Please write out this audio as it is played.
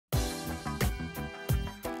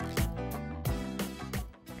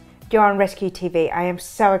You're on Rescue TV. I am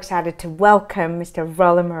so excited to welcome Mr.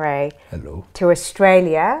 Roland Mouret. Hello. To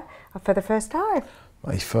Australia for the first time.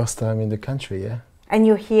 My first time in the country, yeah. And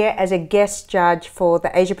you're here as a guest judge for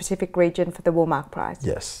the Asia Pacific region for the Woolmark Prize.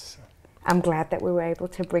 Yes. I'm glad that we were able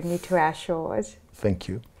to bring you to our shores. Thank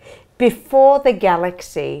you. Before the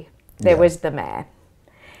galaxy, there was the man.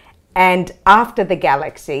 And after the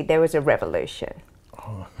galaxy, there was a revolution.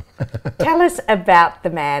 Oh. Tell us about the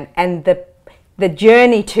man and the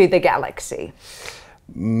journey to the galaxy.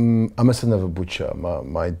 I'm a son of a butcher.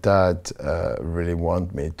 My dad really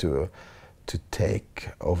wanted me to take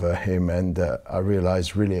over him, and I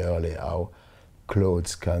realized really early how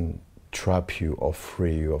clothes can trap you or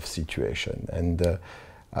free you of situation. And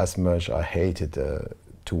as much I hated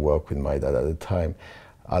to work with my dad at the time,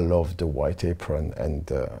 I loved the white apron,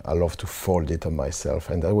 and I loved to fold it on myself,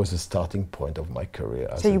 and that was the starting point of my career.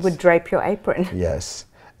 So you would drape your apron? Yes,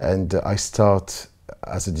 and I start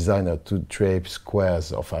as a designer to drape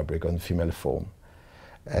squares of fabric on female form,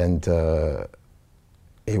 and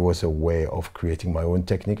it was a way of creating my own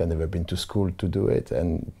technique. I'd never been to school to do it,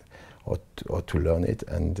 and or to learn it,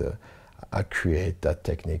 and I create that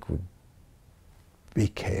technique.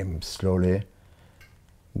 Became slowly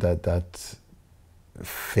that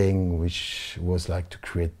thing which was like to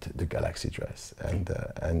create the galaxy dress,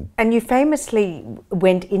 and you famously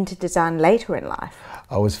went into design later in life.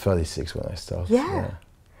 I was 36 when I started. Yeah.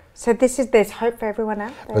 So there's hope for everyone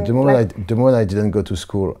out there. But the moment I didn't go to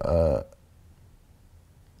school,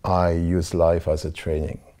 I used life as a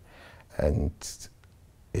training, and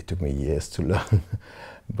it took me years to learn.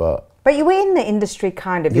 But you were in the industry,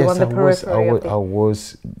 kind of. You were on the periphery of the...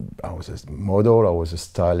 I was a model, I was a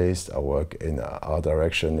stylist, I worked in art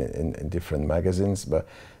direction in different magazines, but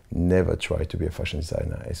never tried to be a fashion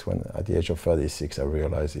designer. It's when, at the age of 36, I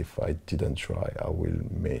realized if I didn't try, I will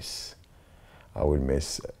miss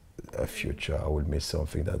a future, I will miss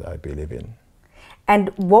something that I believe in. And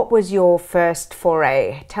what was your first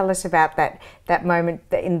foray? Tell us about that moment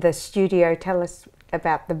in the studio. Tell us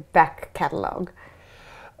about the back catalogue.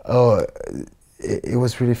 Oh, it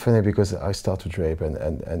was really funny because I started to drape,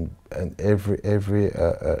 and every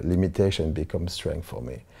limitation becomes strength for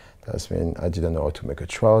me. That's mean I didn't know how to make a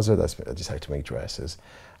trouser. That's mean I decided to make dresses.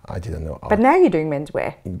 I didn't know. But now you're doing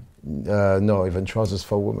menswear. No, even trousers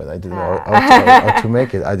for women. I didn't know how to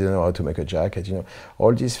make it. I didn't know how to make a jacket. You know,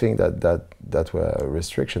 all these things that were a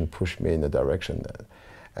restriction pushed me in a direction,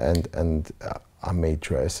 and I made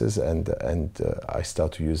dresses, and I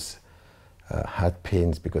started to use hat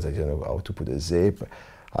pins because I didn't know how to put a zip.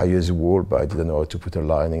 I used wool, but I didn't know how to put a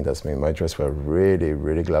lining. That's mean my dresses were really,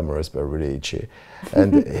 really glamorous, but really itchy.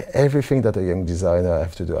 And everything that a young designer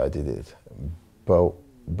have to do, I did it.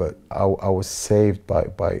 But I was saved by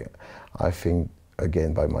I think,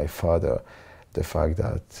 again, by my father, the fact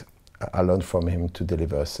that I learned from him to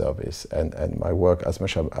deliver a service. And my work, as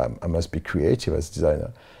much as I must be creative as a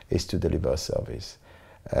designer, is to deliver a service.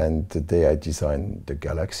 And the day I designed the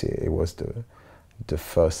Galaxy, it was the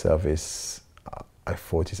first service I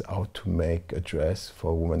thought is how to make a dress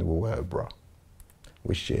for a woman who wear a bra,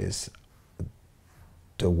 which is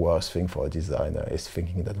the worst thing for a designer, is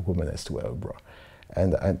thinking that a woman has to wear a bra.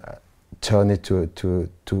 And I turned it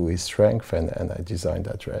to his strength, and I designed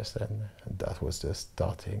that dress, and that was the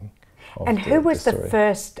starting of And who was the story.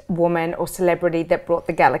 first woman or celebrity that brought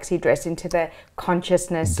the Galaxy dress into the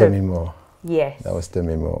consciousness Demi Moore. Yes. That was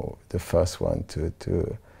Demi Moore, the first one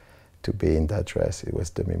to be in that dress. It was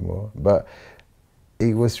Demi Moore. But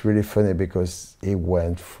it was really funny because it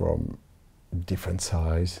went from different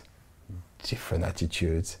size, different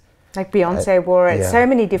attitudes. Like Beyonce wore it, yeah, so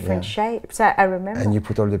many different shapes, I remember. And you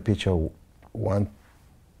put all the picture one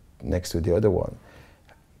next to the other one,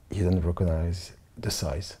 you don't recognize the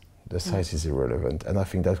size. The size is irrelevant. And I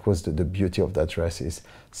think that was the beauty of that dress, is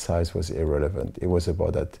size was irrelevant. It was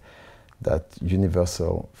about that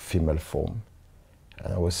universal female form.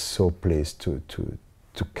 And I was so pleased to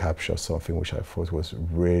capture something which I thought was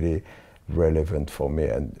really relevant for me,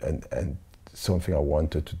 and something I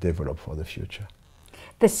wanted to develop for the future.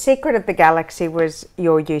 The secret of the Galaxy was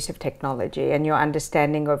your use of technology and your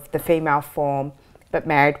understanding of the female form, but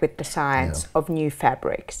married with the science of new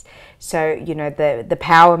fabrics. So, you know, the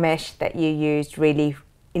power mesh that you used really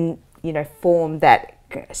formed that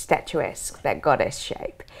statuesque, that goddess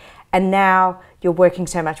shape. And now you're working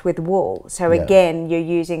so much with wool. So again, you're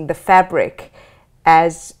using the fabric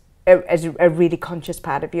as a really conscious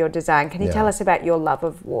part of your design. Can you tell us about your love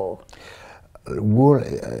of wool? Wool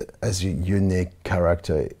has a unique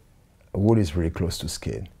character. Wool is really close to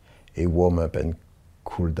skin. It warms up and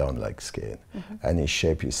cool down like skin, and he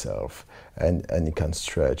shape himself, and he can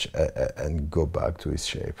stretch and go back to his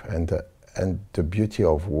shape. And the beauty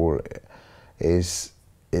of wool is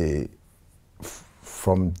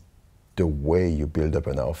from the way you build up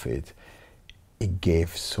an outfit, it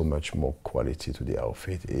gave so much more quality to the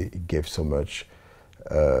outfit. It gave so much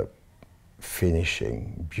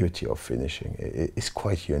finishing, beauty of finishing. It's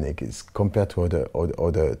quite unique. It's compared to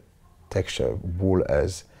other texture. Wool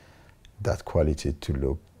has that quality to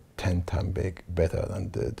look 10 times better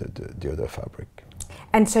than the other fabric.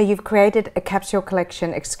 And so you've created a capsule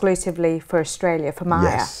collection exclusively for Australia, for Maya.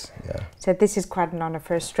 Yes, yeah. So this is quite an honour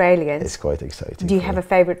for Australians. It's quite exciting. Do you have a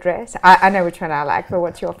favourite dress? I know which one I like, but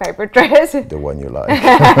what's your favourite dress? The one you like.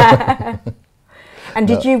 And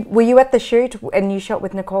were you at the shoot and you shot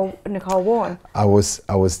with Nicole Warren? I was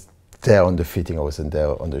there on the fitting. I wasn't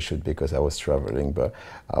there on the shoot because I was traveling, but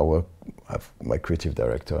my creative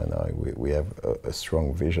director and I, we have a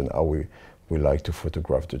strong vision how we like to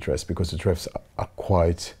photograph the dress, because the dresses are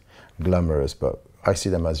quite glamorous, but I see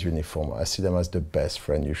them as uniform. I see them as the best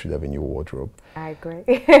friend you should have in your wardrobe. I agree.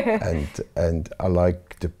 and I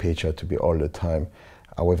like the picture to be all the time.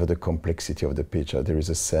 However, the complexity of the picture, there is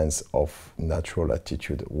a sense of natural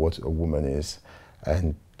attitude, what a woman is.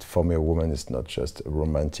 And for me, a woman is not just a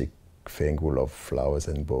romantic thing full of flowers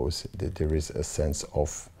and bows. There is a sense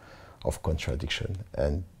of contradiction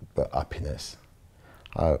but happiness.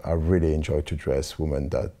 I really enjoy to dress women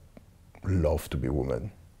that love to be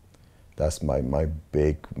women. That's my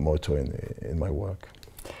big motto in my work.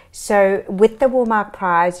 So with the Woolmark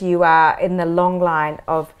Prize, you are in the long line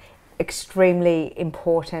of extremely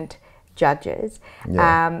important judges.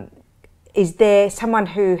 Yeah. Is there someone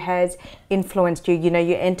who has influenced you? You know,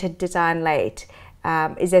 you entered design late.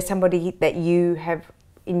 Is there somebody that you have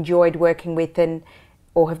enjoyed working with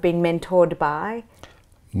or have been mentored by?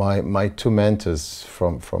 My two mentors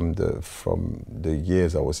from the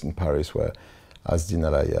years I was in Paris were Asdin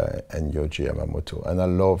Alaya and Yohji Yamamoto, and I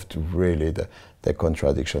loved really their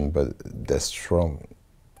contradiction, but their strong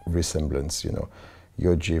resemblance. You know,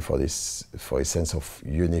 Yohji for his sense of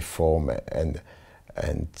uniform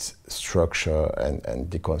and structure and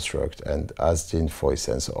deconstruct, and Asdin for his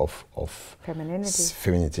sense of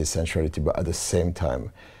femininity, sensuality, but at the same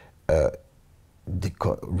time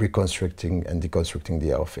reconstructing and deconstructing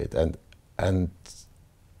the outfit. And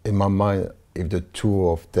in my mind, if the two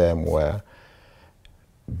of them were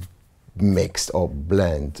mixed or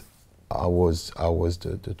blend, I was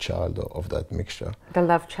the child of that mixture. The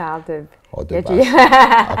love child of the bastard.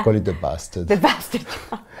 I call it the bastard. The bastard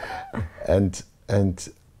child. And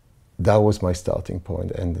that was my starting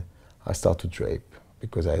point, and I started to drape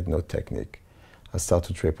because I had no technique. I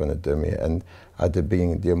started to drape on a Demi, and at the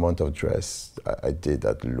beginning, the amount of dress I did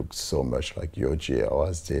that looked so much like Yohji or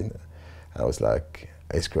Asdin, I was like,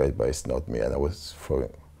 it's great, but it's not me, and I was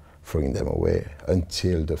throwing them away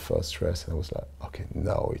until the first dress, and I was like, okay,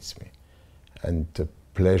 now it's me. And the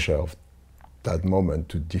pleasure of that moment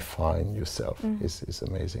to define yourself is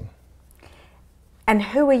amazing. And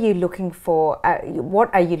who are you looking for?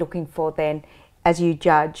 What are you looking for then as you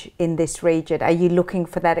judge in this region? Are you looking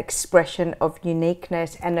for that expression of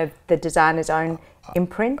uniqueness and of the designer's own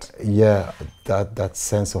imprint? Yeah, that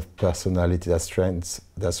sense of personality, that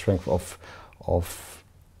strength of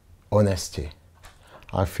honesty.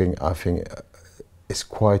 I think it's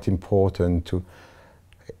quite important to,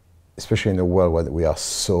 especially in a world where we are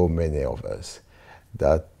so many of us,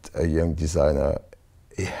 that a young designer,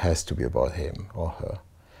 it has to be about him or her.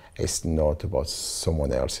 It's not about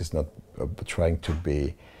someone else. It's not trying to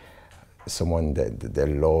be someone that they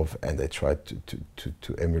love and they try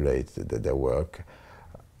to emulate their work.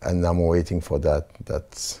 And I'm waiting for that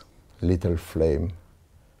little flame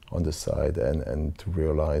on the side and to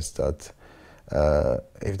realize that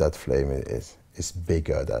if that flame is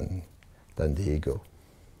bigger than the ego.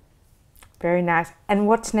 Very nice. And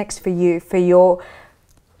what's next for you, for your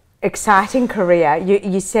exciting career?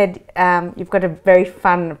 You said you've got a very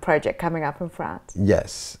fun project coming up in France.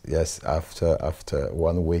 Yes. After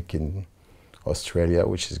 1 week in Australia,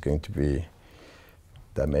 which is going to be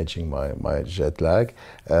damaging my jet lag.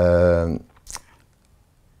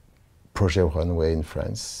 Project Runway in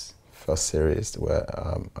France, first series where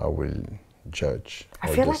I will judge. I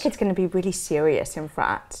feel like it's going to be really serious in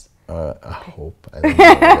France. I hope. I don't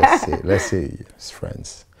know. Let's see. It's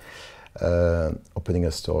France. Opening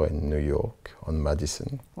a store in New York on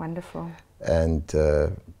Madison. Wonderful. And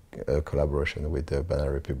a collaboration with the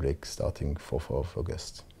Banana Republic starting 4th of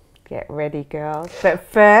August. Get ready, girls. But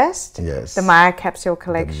first, yes, the Maya Capsule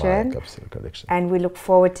Collection. The Maya Capsule Collection. And we look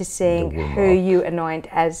forward to seeing who you anoint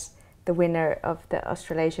as the winner of the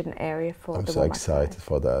Australasian area for I'm the so Woolmark excited Prize.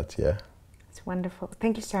 for that, yeah. It's wonderful.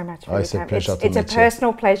 Thank you so much for your It's a time. pleasure to It's a meet you.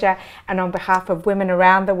 personal pleasure, and on behalf of women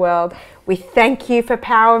around the world, we thank you for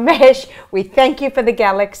Power Mesh, we thank you for the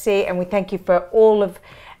Galaxy, and we thank you for all of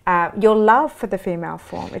your love for the female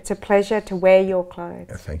form. It's a pleasure to wear your clothes.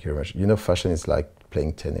 Thank you very much. You know, fashion is like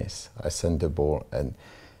playing tennis. I send the ball, and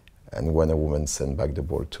when a woman sends back the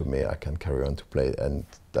ball to me, I can carry on to play, and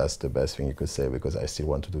that's the best thing you could say, because I still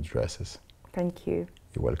want to do dresses. Thank you.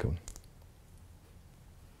 You're welcome.